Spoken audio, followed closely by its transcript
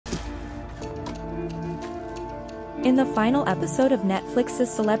In the final episode of Netflix's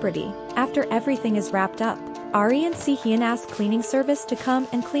Celebrity, after everything is wrapped up, Ri and Si Hyeon ask cleaning service to come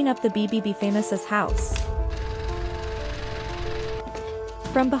and clean up the bbbfamous' house.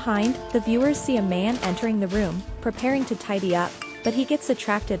 From behind, the viewers see a man entering the room, preparing to tidy up, but he gets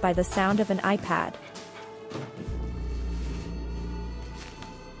attracted by the sound of an iPad.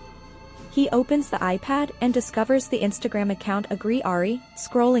 He opens the iPad and discovers the Instagram account Ri,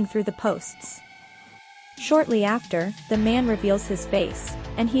 scrolling through the posts. Shortly after, the man reveals his face,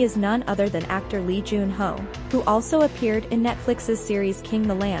 and he is none other than actor Lee Jun Ho, who also appeared in Netflix's series King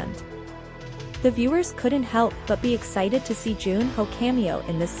the Land. The viewers couldn't help but be excited to see Jun Ho cameo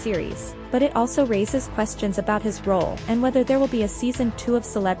in this series, but it also raises questions about his role and whether there will be a season 2 of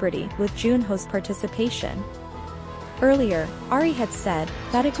Celebrity with Jun Ho's participation. Earlier, Ri had said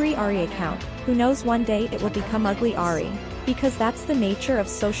that Ri account, who knows one day it will become Ugly Ri, because that's the nature of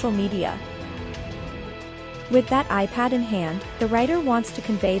social media. With that iPad in hand, the writer wants to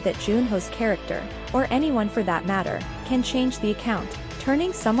convey that Jun Ho's character, or anyone for that matter, can change the account,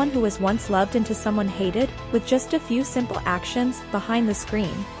 turning someone who was once loved into someone hated, with just a few simple actions behind the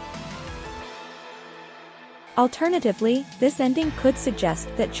screen. Alternatively, this ending could suggest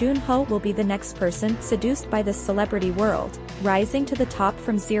that Jun Ho will be the next person seduced by this celebrity world, rising to the top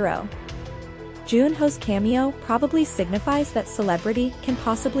from zero. Jun Ho's cameo probably signifies that Celebrity can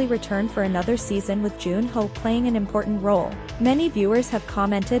possibly return for another season with Jun Ho playing an important role. Many viewers have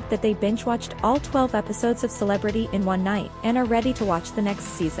commented that they binge-watched all 12 episodes of Celebrity in one night and are ready to watch the next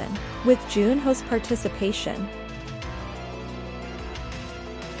season. With Jun Ho's participation,